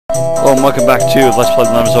Hello and welcome back to Let's Play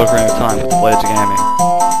the LoZ of Time with the Blades of Gaming.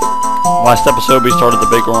 Last episode we started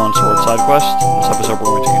the Big Goron Sword side quest. In this episode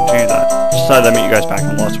we're going to continue that. Just decided to meet you guys back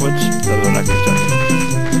in Lost Woods. That was our next objective.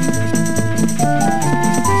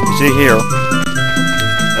 You see here,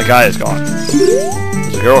 the guy is gone.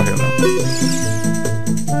 There's a girl here though.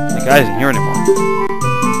 The guy isn't here anymore.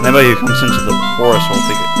 Anybody who comes into the forest will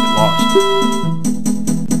be lost.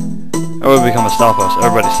 Or will become a Stalfos.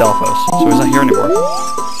 Everybody's Stalfos. So he's not here anymore.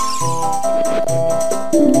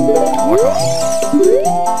 Walk on.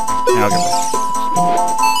 Now I'll get back.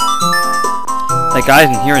 That guy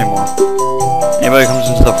isn't here anymore. Anybody who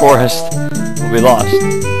comes into the forest will be lost.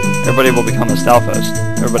 Everybody will become a Stalfos.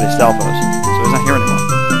 Everybody's Stalfos. So he's not here anymore.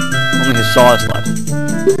 Only his saw is left.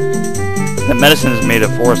 That medicine is made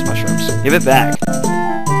of forest mushrooms. Give it back.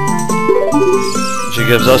 She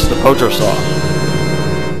gives us the poacher saw.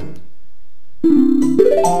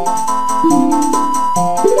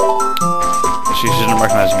 She didn't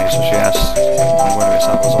recognize me, so she asked I'm going to be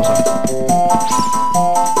Stalfos also.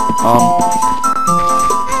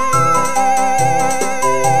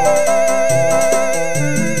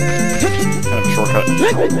 Kind of a shortcut.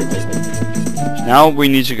 So now we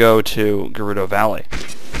need to go to Gerudo Valley.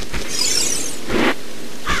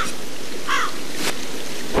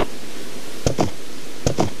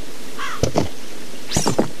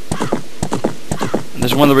 And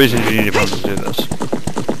this is one of the reasons you need a button to do this.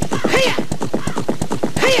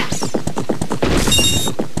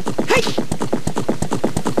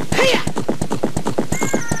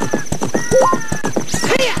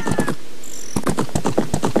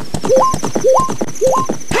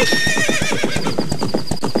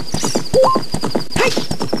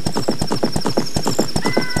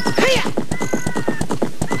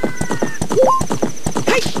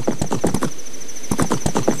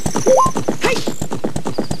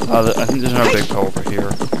 I think there's another big toe over here,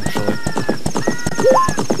 actually.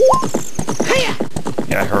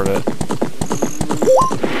 Yeah, I heard it.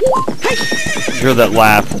 You hear that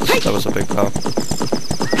laugh? That was a big toe.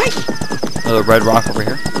 Another red rock over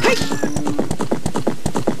here.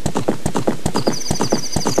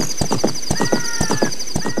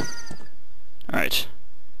 Alright.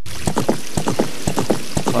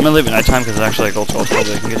 So I'm gonna leave at nighttime because it's actually a gold skull so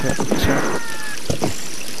they can get to it.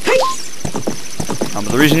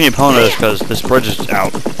 But the reason you need Epona is because this bridge is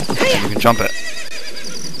out and you can jump it.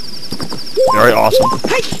 Very awesome.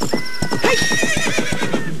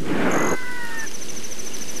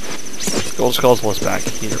 Gold Skull's was back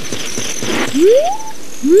here.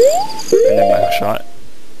 And then my hook shot.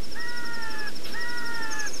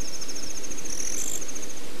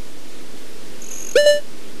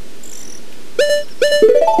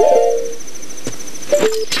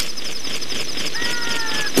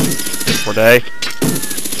 For day.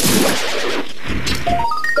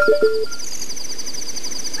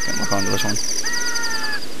 Can't look onto this one.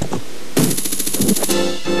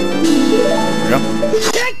 There we go.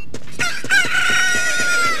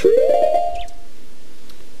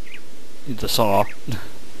 Need the saw.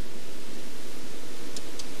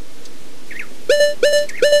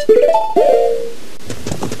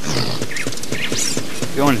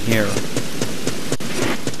 Go in here.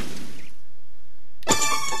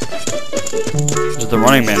 This is the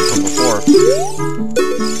running man from before.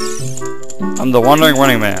 I'm the wandering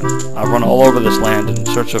running man. I run all over this land in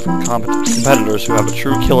search of competitors who have a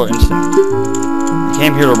true killer instinct. I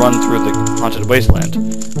came here to run through the haunted wasteland,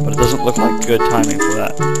 but it doesn't look like good timing for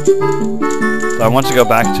that. So I want to go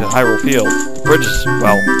back to Hyrule Field. The bridge is,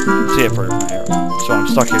 well, you can see it from here, so I'm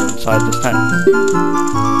stuck here inside this tent.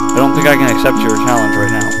 I don't think I can accept your challenge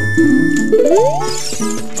right now.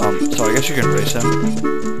 So I guess you can race him.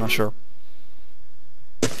 I'm not sure.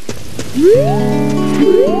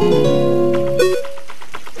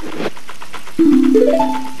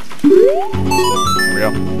 There we go.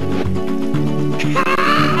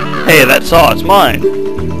 Hey, that saw, it's mine!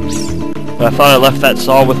 But I thought I left that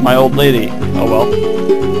saw with my old lady. Oh well.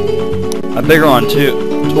 My big Goron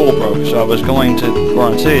tool broke, so I was going to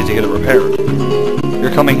Goron City to get it repaired.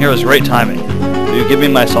 Your coming here is great timing. Will you give me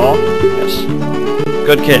my saw? Yes.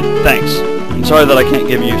 Good kid, thanks. I'm sorry that I can't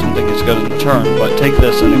give you something as good in return, but take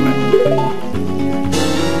this anyway.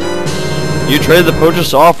 You traded the poacher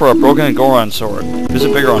saw for a broken Goron sword.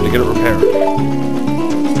 Visit Big Goron to get it repaired.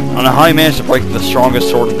 I don't know how you managed to break the strongest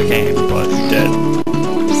sword in the game, but you did.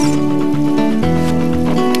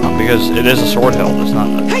 Because it is a sword hilt, it's not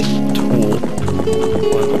a tool.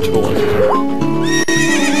 What a tool is it?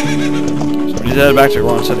 So we need to head back to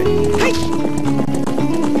Goron City.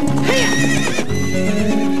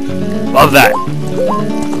 Love that!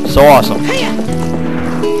 So awesome.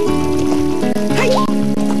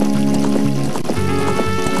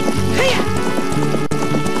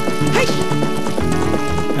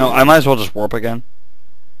 I might as well just warp again.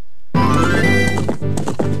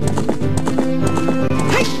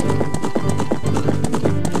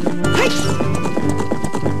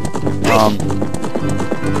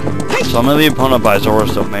 So I'm gonna leave opponent by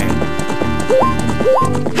Zora's Domain.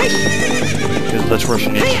 Because that's where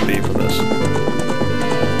she needs to be for this.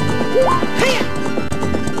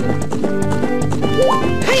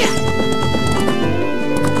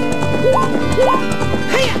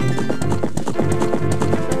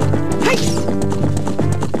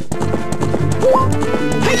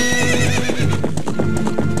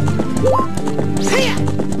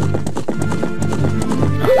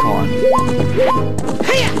 Oh, come on.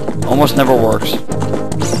 Almost never works.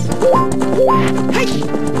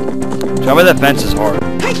 Jumping that fence is hard. I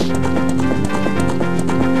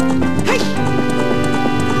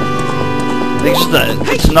think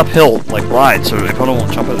it's an uphill like ride, so I probably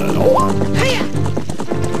won't jump it at all. I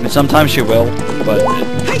mean, sometimes she will, but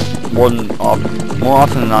more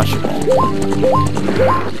often than not she won't.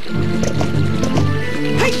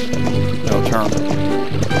 No turn.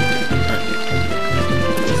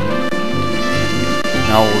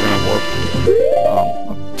 Now we're gonna warp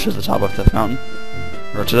up to the top of Death Mountain,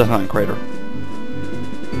 or to Death Mountain Crater.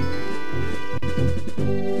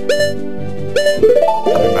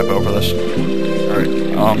 I might go over this.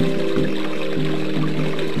 Alright,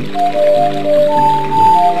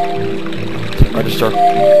 register.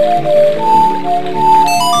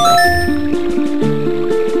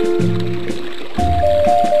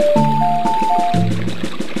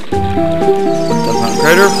 Death Mountain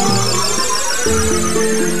Crater.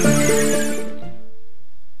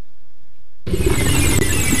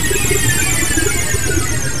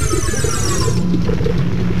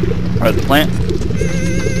 Alright, the plant.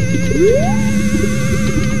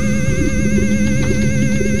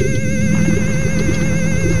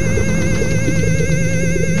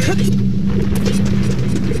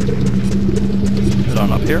 Head on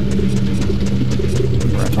up here.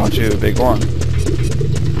 We're gonna talk to Big Goron.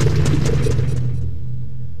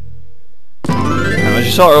 And as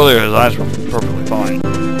you saw earlier, his eyes were perfectly fine.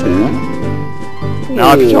 Now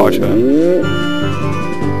I can talk to him.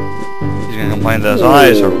 He's gonna complain that his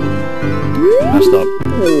eyes are messed up.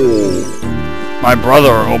 My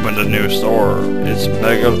brother opened a new store. It's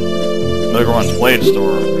Megaron's Blade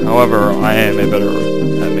store. However, I am a better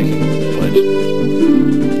at making blades.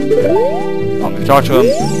 If you talk to him,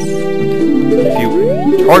 if you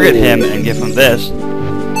target him and give him this,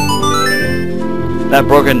 that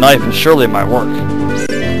broken knife is surely my work.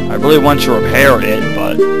 I really want to repair it,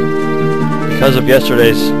 but because of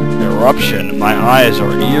yesterday's eruption, my eyes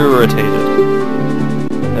are irritated.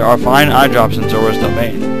 There are fine eye drops in Zora's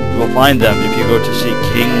Domain. You will find them if you go to see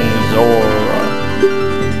King Zora.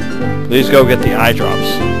 Please go get the eye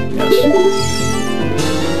drops. Yes.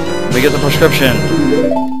 Let me get the prescription.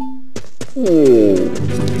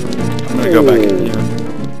 I'm gonna go back in here.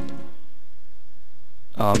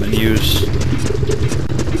 And use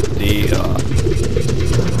the, I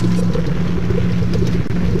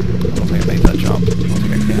don't think I make that jump. I don't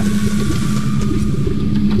think I can.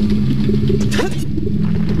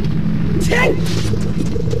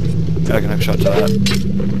 Yeah, I can hook shot to that.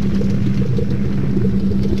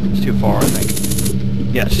 It's too far, I think.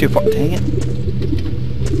 Yeah, it's too far. Dang it.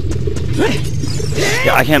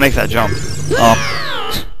 Yeah, I can't make that jump. Well,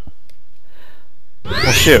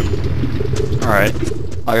 shoot. Alright.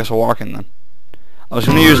 I guess we'll walk in then. I was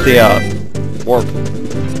gonna use the, warp to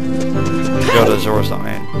go to Zora's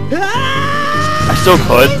Domain. I still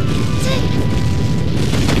could.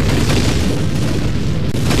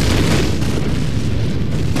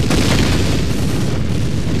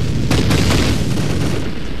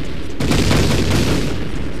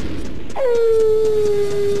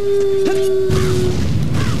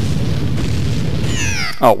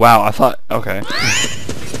 Oh, wow, I thought, okay.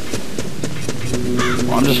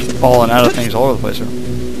 Well, I'm just falling out of things all over the place here.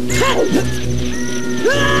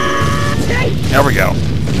 There we go.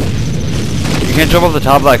 You can't jump off the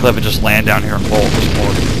top of that cliff and just land down here and fall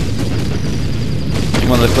support. It's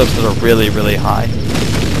one of the cliffs that are really, really high.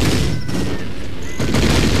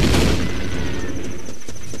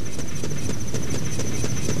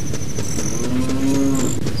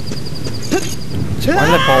 So why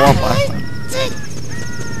did I fall off last time?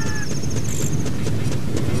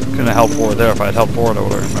 Couldn't have held forward there. If I had held forward, I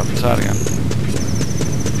would have been up the side again.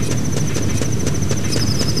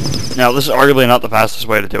 Now, this is arguably not the fastest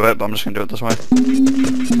way to do it, but I'm just going to do it this way.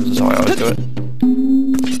 This is how I always do it.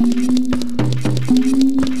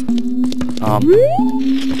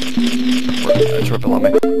 It's ripping on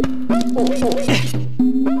me.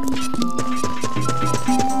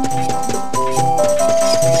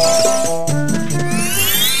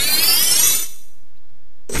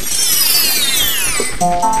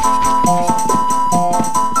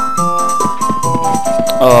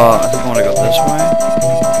 I think I want to go this way.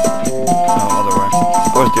 No, other way. I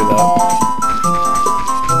always do that.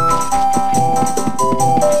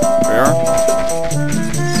 Where?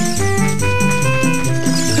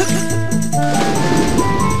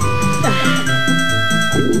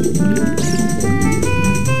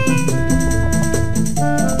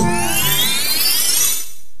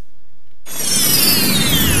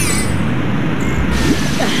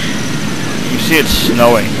 You see it's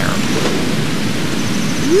snowing here.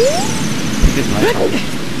 It's nice out.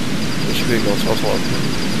 There should be a ghost also up here.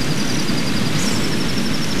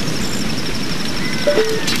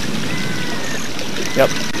 Yep.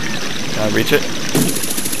 Can I reach it?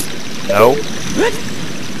 No.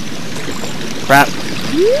 Crap.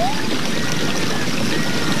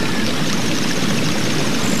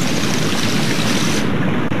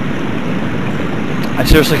 I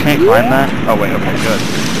seriously can't climb that? Oh wait, okay, good.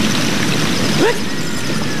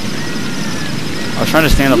 I was trying to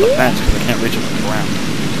stand on the fence because I can't reach it from the ground.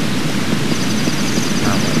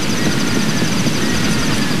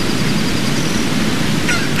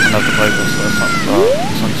 I have to play this, so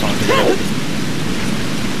it's not good.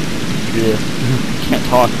 Yeah. Can't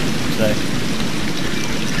talk today.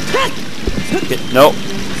 Nope.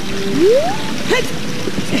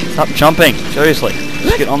 Stop jumping. Seriously.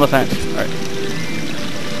 Just get on the fence. Alright.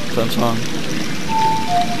 Fence on.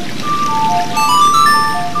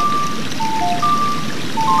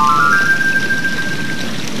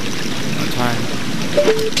 One time.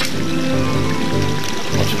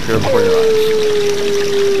 Watch it appear before your eyes.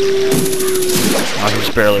 I can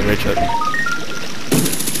just barely reach it.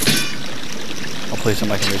 Oh, please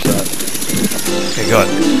somebody can reach that. Okay, good.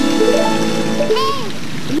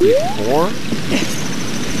 Four?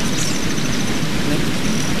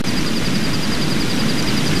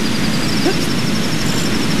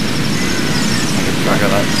 I can track of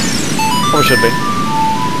that. Probably should be.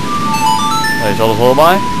 Hey, tell us a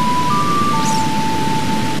lullaby?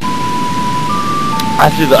 I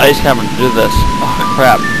have to do the ice cavern to do this. Oh,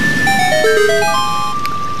 crap.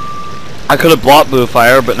 I could have blocked blue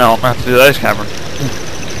fire, but no, I have to do the ice cavern.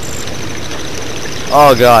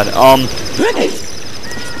 Oh god,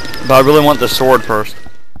 but I really want the sword first.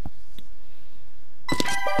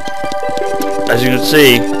 As you can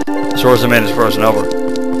see, the swords I made is frozen over.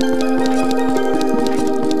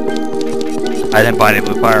 I didn't buy any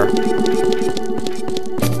blue fire.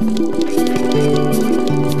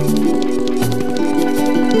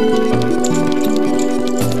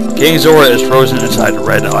 King Zora is frozen inside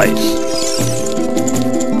red ice.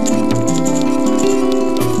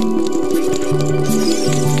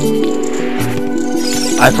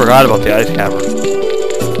 I forgot about the ice cavern.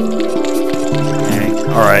 Okay,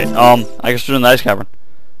 alright, I guess we're doing the ice cavern.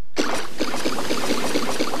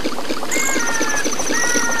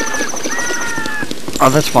 Oh,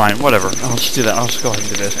 that's fine, whatever. I'll just do that. I'll just go ahead and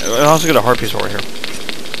do this. I'll also get a heart piece over here.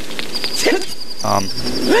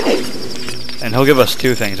 And he'll give us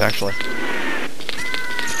two things, actually.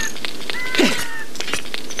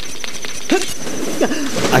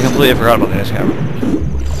 I completely forgot about the ice cavern.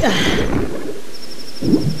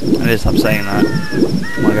 I need to stop saying that.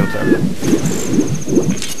 Come on, get up there. There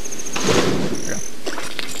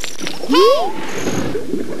we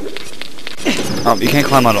go. You can't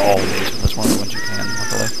climb onto all of these, but that's one of the ones you can,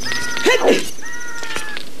 luckily.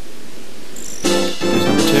 Here's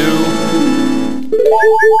number 2.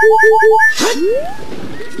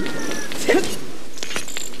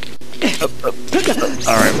 Up.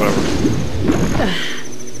 Alright, whatever.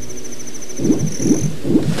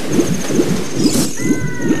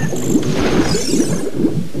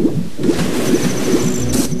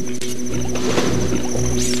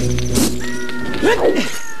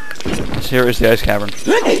 Here is the ice cavern.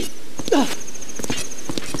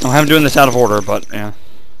 I'm doing this out of order, but yeah.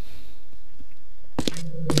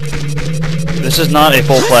 This is not a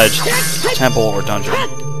full-fledged temple or dungeon,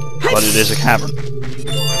 but it is a cavern.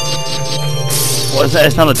 Well,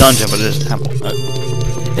 it's not a dungeon, but it is a temple.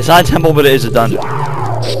 It's not a temple, but it is a dungeon.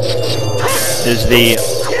 It is the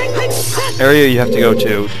area you have to go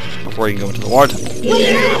to before you can go into the water temple.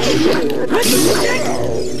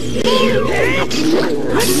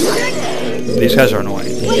 These guys are annoying.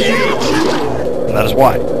 And that is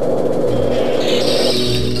why.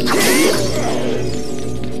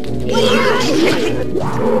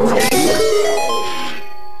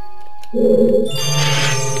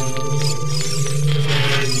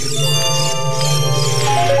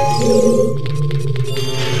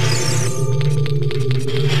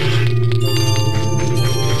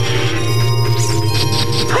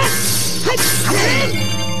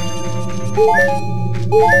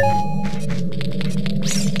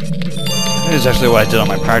 is actually what I did on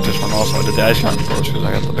my practice run also. I did the ice cream first because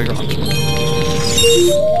I got the bigger ones.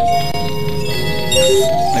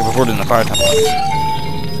 Like before doing the fire temple.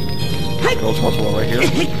 Gold Skulltula right here.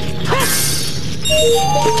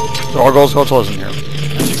 So our Gold Skulltula is in here.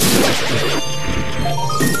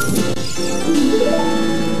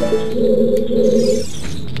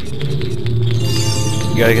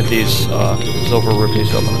 You gotta get these silver rupees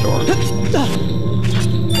to open the door.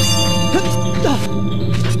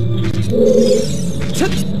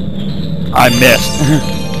 I missed.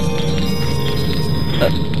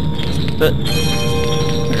 Okay.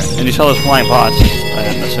 And you saw those flying pots,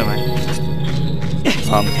 I'm assuming.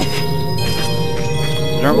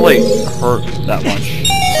 They don't really hurt that much.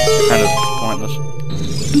 They're kind of pointless.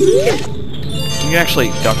 You can actually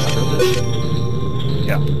duck under this.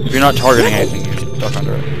 Yeah. If you're not targeting anything, you can duck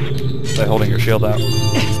under it by holding your shield out.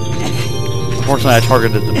 Unfortunately, I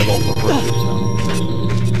targeted the middle of the room, so.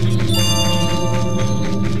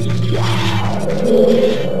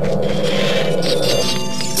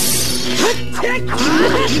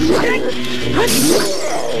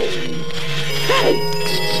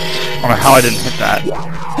 I don't know how I didn't hit that.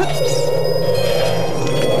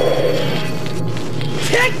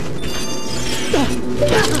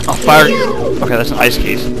 Oh, fire! Okay, that's an ice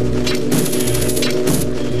case.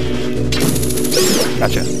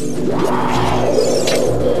 Gotcha.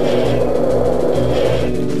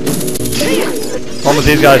 One with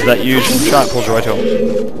these guys that use shot pulls you right to them.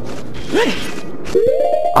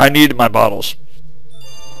 I need my bottles.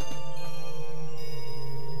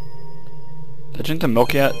 Did I drink the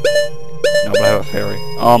milk yet? No, but I have a fairy.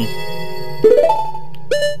 I'll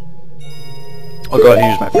go ahead and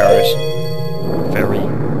use my fairies. Fairy.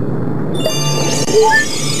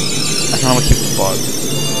 I can only keep the bug.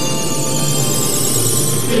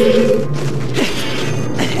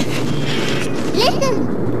 Listen.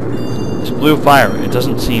 This blue fire, it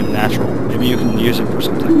doesn't seem natural. Maybe you can use it for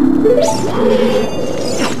something.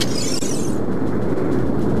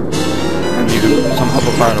 And you can somehow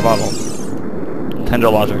put fire in a bottle. Tender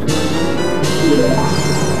logic.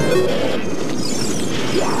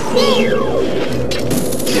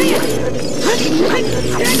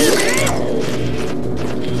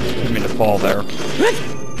 Didn't mean to fall there.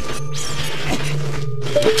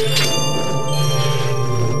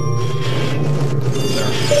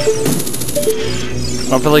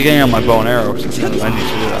 I'm really getting on my bow and arrow because I need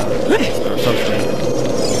to do that. Or substring.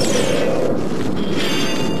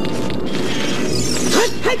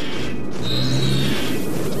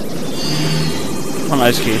 One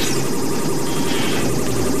ice case.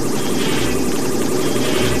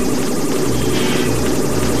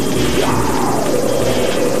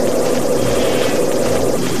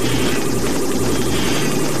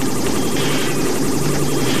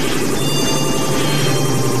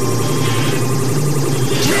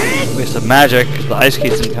 Waste of magic because the ice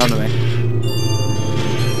case didn't come to me.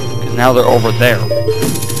 Because now they're over there.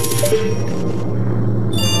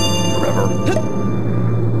 Forever.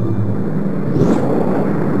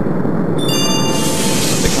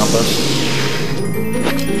 The compass.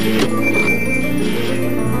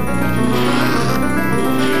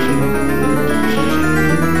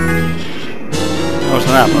 Oh, it's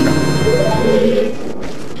an app, okay.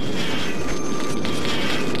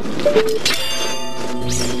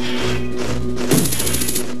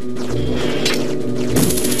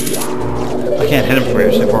 I can't hit him from here,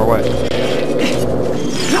 he's too far away.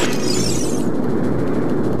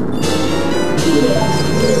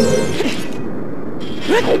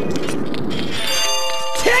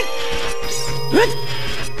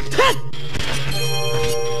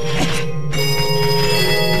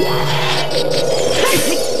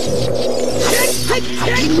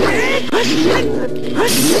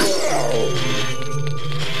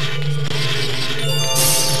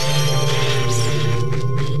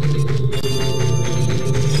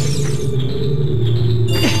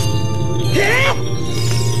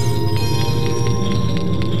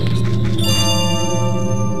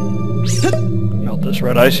 Melt this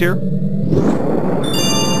red ice here.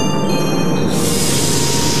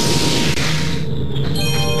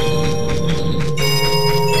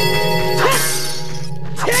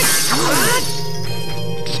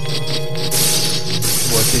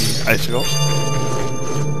 What's the icicles?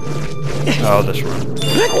 Oh, this one.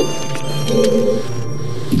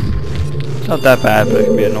 It's not that bad, but it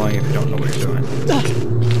can be annoying if you don't know what you're doing.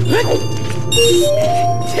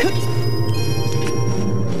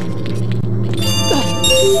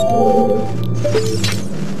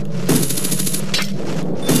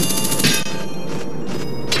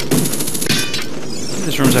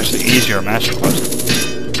 This room's actually easier, Master Quest.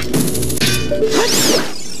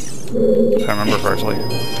 If I remember correctly.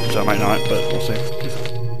 So I might not, but we'll see.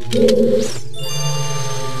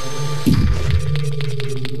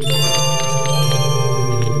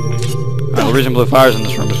 The reason blue fire is in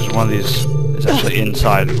this room is because one of these is actually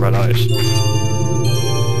inside red ice.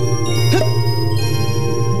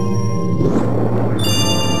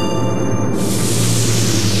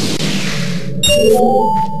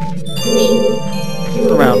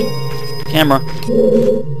 Turn around. Camera.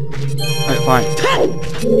 Alright, fine.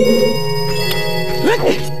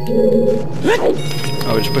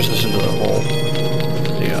 Oh, we just push this into the hole.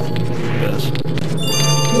 Yeah, this.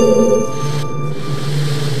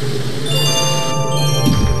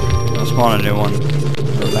 I'll spawn a new one.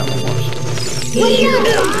 Whatever that one was.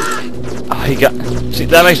 Oh, he got... See,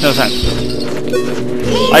 that makes no sense.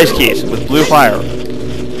 Ice keys with blue fire.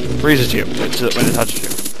 Freezes you when it touches you.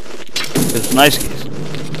 It's an ice keys.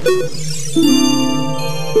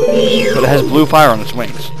 But it has blue fire on its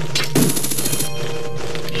wings.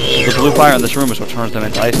 The blue fire in this room is what turns them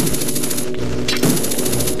into ice keys.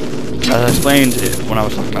 As I explained when I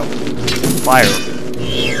was talking about fire,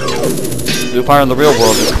 blue fire in the real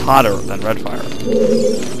world is hotter than red fire.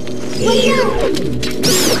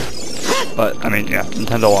 But, I mean, yeah,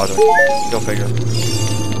 Nintendo logic. Go figure.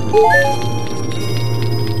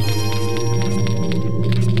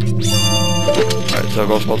 Alright, so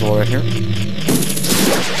ghost bolts all right here.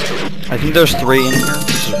 I think there's 3 in here.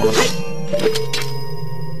 This is one of them.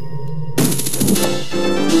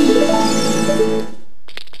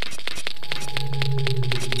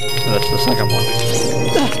 So that's the second one.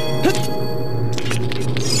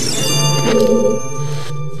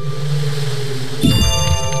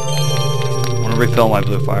 I want to refill my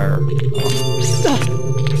blue fire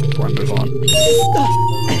before I move on.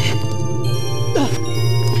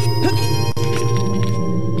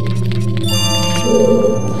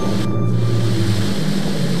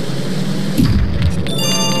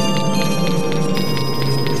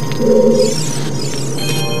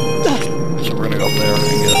 So we're gonna go up there and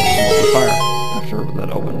get some more fire after that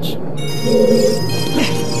opens.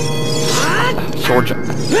 Sword jump.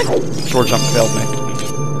 Sword jump failed me.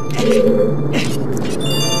 I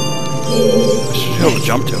should be able to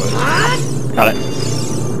jump to it. Got it.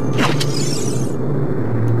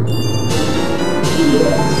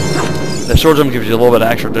 The sword jump gives you a little bit of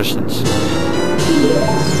extra distance.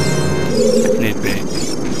 If need be.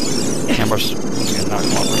 Camera's once again not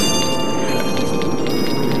cooperating.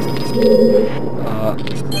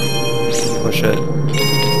 Push it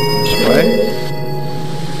this way.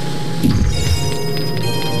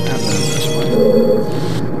 And then this way.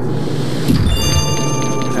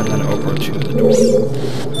 And then over to the door.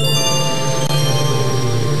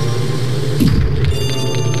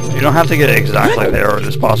 You don't have to get it exactly there.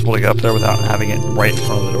 It's possible to get up there without having it right in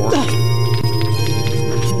front of the door.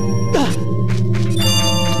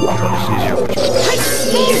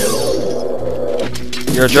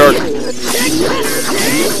 You're a jerk.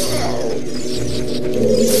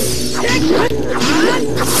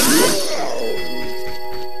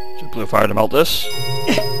 So blue fire to melt this.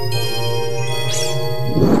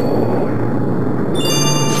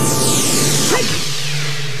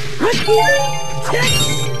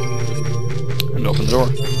 And open the door.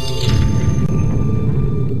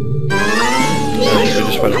 We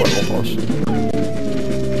just fight a level for us.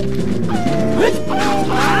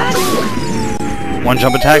 One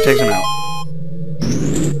jump attack takes him out.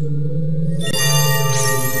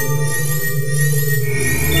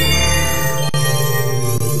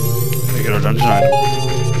 We get our dungeon item.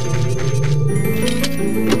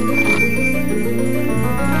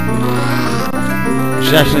 Which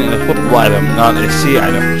is actually an equipable item, not a C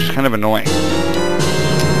item, which is kind of annoying.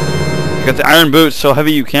 You got the iron boots, so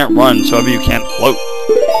heavy you can't run, so heavy you can't float.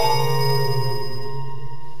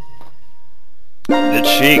 It's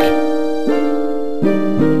chic.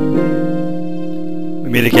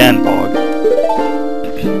 Meet again, Bog.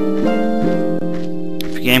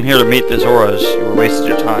 If you came here to meet the Zoras, you were wasted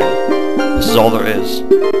your time. This is all there is.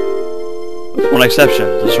 With one exception,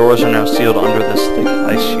 the Zoras are now sealed under this thick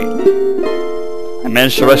ice sheet. I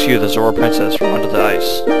managed to rescue the Zora princess from under the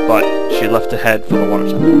ice, but she left to head for the water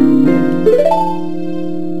temple.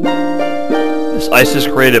 This ice is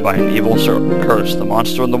created by an evil curse. The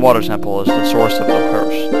monster in the water temple is the source of the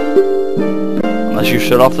curse. Unless you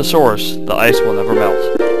shut off the source, the ice will never melt.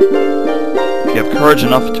 If you have courage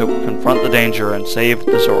enough to confront the danger and save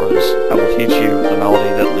the Zoras, I will teach you the melody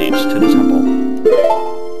that leads to the temple.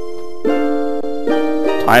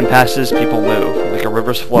 Time passes, people move. Like a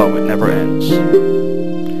river's flow, it never ends.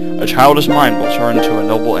 A childish mind will turn to a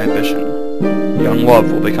noble ambition. Young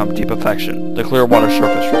love will become deep affection. The clear water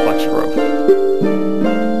surface reflects growth.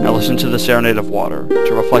 Now Listen to the serenade of water,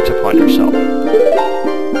 to reflect upon yourself.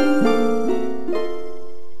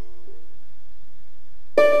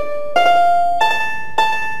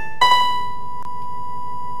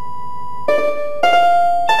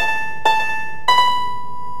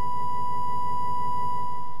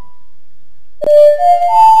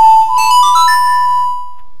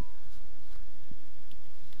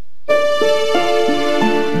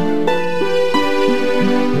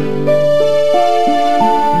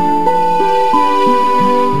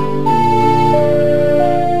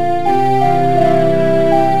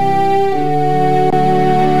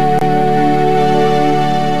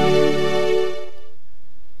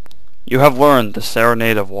 You have learned the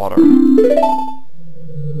serenade of water.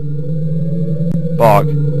 Bog,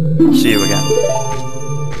 I'll see you again.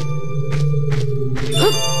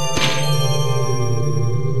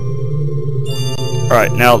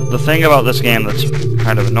 Alright, now the thing about this game that's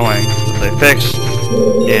kind of annoying, that they fixed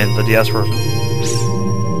in the DS version,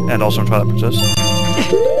 and also in Twilight Princess,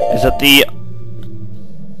 is that the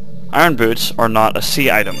iron boots are not a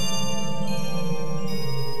C item.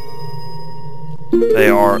 They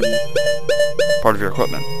are part of your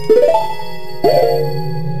equipment.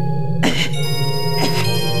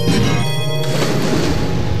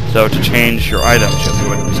 So to change your items, you have to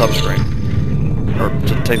go into the subscreen. Or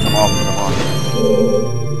to take them off and put them on.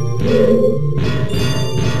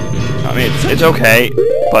 I mean, it's okay,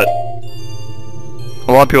 but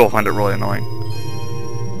a lot of people find it really annoying.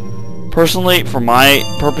 Personally, for my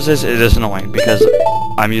purposes, it is annoying because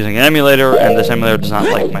I'm using an emulator, and this emulator does not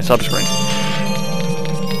like my subscreen.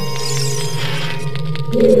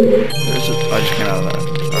 I just came out of that.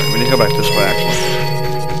 Alright, we need to go back this way, actually.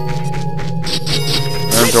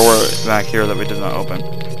 There's a door back here that we did not open.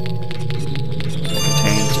 It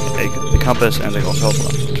contains a compass and a gold spatula.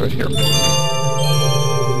 It's right here.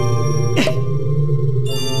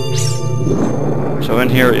 So in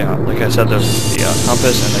here, yeah, like I said, there's the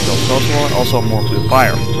compass and a gold spatula, and also more blue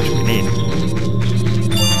fire, which we need.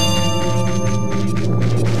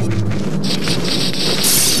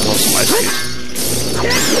 And also some ice cubes.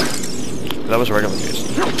 That was regular use.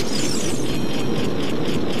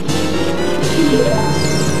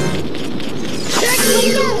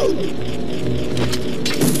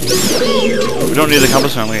 We don't need the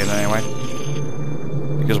compass only anyway.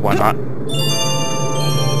 Because why not?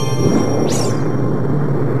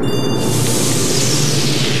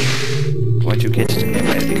 Going to get to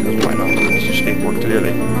anyway, because why not? Let's just skateboard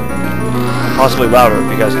clearly. And possibly louder if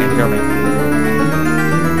you guys can't hear me.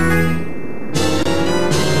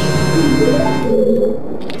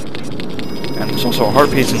 And there's also a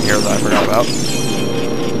heart piece in here that I forgot about.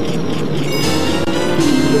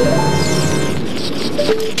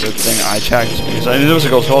 Good thing I checked, because I knew there was a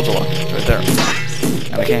gold spatula right there.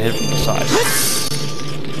 And I can't hit it from the side.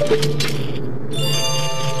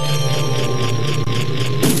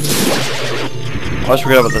 I always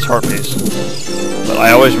forget about this heart piece. But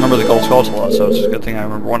I always remember the gold spatula, so it's a good thing I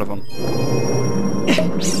remember one of them.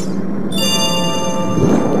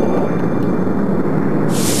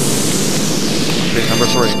 Number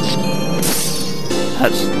 3.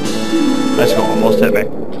 That's cool, almost hit me.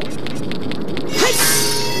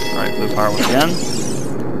 Alright, blue fire once again.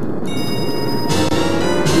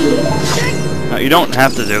 Now you don't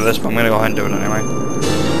have to do this, but I'm gonna go ahead and do it anyway.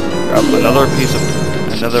 Grab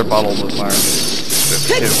another bottle of blue fire.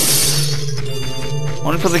 2.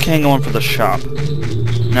 One for the king and one for the shop.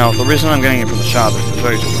 Now, the reason I'm getting it for the shop is to show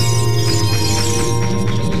you something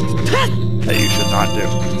that you should not do.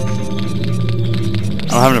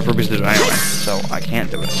 I don't have enough rupees to do it anyway, so I can't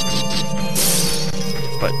do it.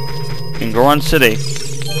 But in Goron City,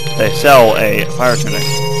 they sell a fire tunic.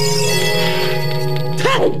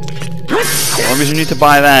 The only reason you need to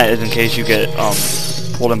buy that is in case you get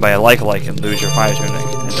pulled in by a like and lose your fire tunic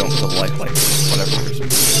and don't kill the like for whatever reason.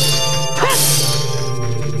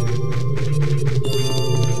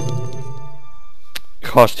 It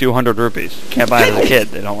costs 200 rupees. Can't buy it as a kid,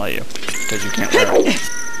 they don't let you. Because you can't wear it.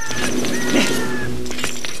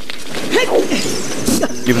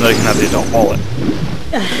 Even though you can have the adult wallet.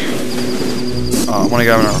 I want to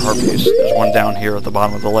grab another heart piece. There's one down here at the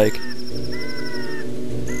bottom of the lake.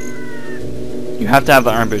 You have to have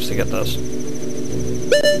the iron boots to get this.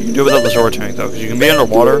 You can do it without the sword tunic though, because you can be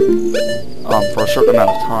underwater for a certain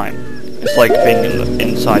amount of time. It's like being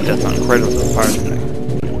inside Death Mountain Crater with a fire tunic.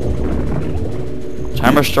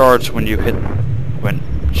 Timer starts when you hit, when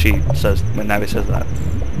Navi says that.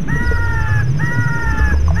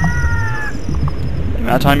 The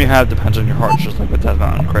amount of time you have depends on your heart, just like with Death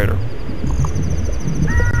Mountain Crater.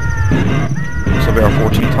 This will be our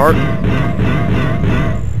 14th heart.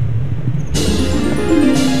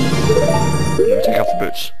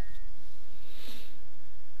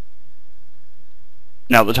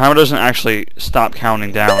 Now, the timer doesn't actually stop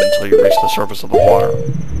counting down until you reach the surface of the water.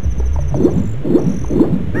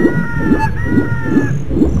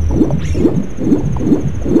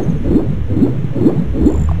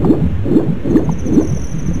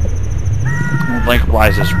 The link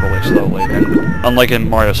rises really slowly, and unlike in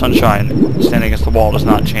Mario Sunshine, standing against the wall does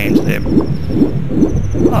not change the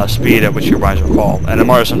speed at which you rise or fall. And in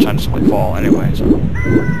Mario Sunshine, it's only fall anyway, so...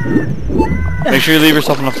 Make sure you leave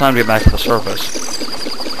yourself enough time to get back to the surface.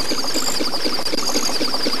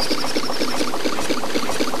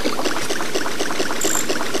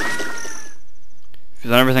 If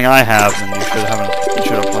you've done everything I have, then you should have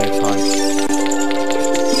plenty of time.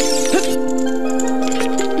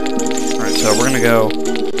 Alright, so we're gonna go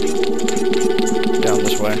down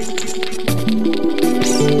this way.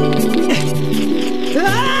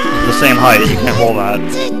 The same height, you can't hold that.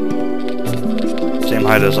 Same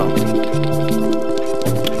height as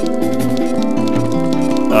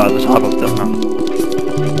the top of Death Mountain.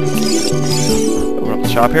 Open up the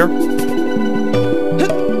shop here.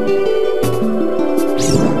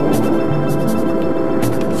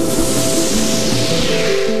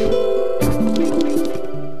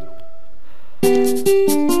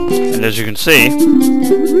 And as you can see,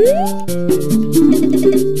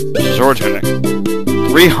 this is Zora tunic.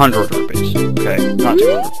 300 rupees. Okay, not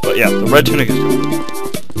 200. But yeah, the red tunic is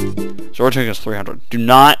 200. Zora tunic is 300. Do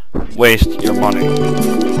not waste your money.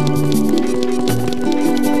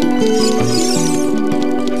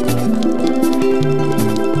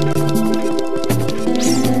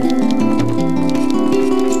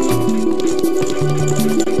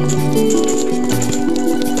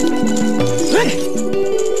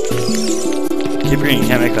 Keep reading, you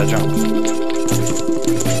can't make that jump.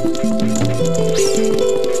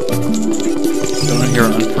 Down here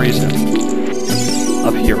and unfreeze him.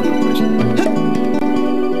 Up here and unfreeze him.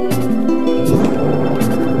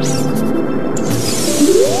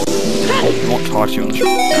 He won't talk to you on the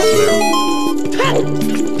street. Down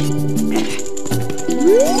there.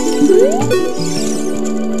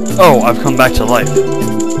 Oh, I've come back to life.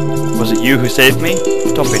 Was it you who saved me?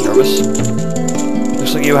 Don't be nervous.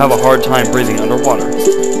 Looks like you have a hard time breathing underwater.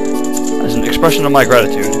 As an expression of my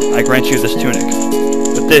gratitude, I grant you this tunic.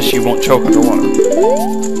 With this, you won't choke underwater.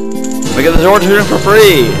 We get the Zora tunic for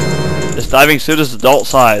free! This diving suit is adult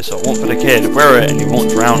size, so it won't fit a kid. Wear it and you won't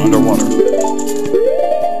drown underwater.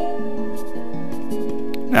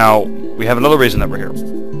 Now, we have another reason that we're here.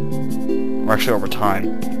 We're actually over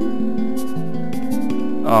time.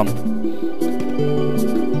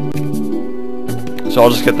 So I'll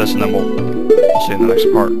just get this and then we'll see in the next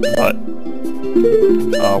part. But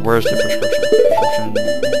where's the prescription?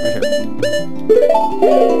 Right here.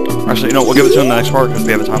 Actually, you know, we'll give it to him in the next part because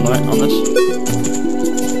we have a time limit on this.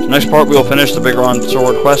 So next part we will finish the Bigron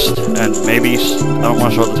Sword quest, and maybe I don't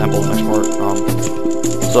want to show the temple in the next part.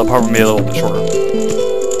 So that part will be a little bit shorter.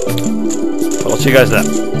 But I'll see you guys then.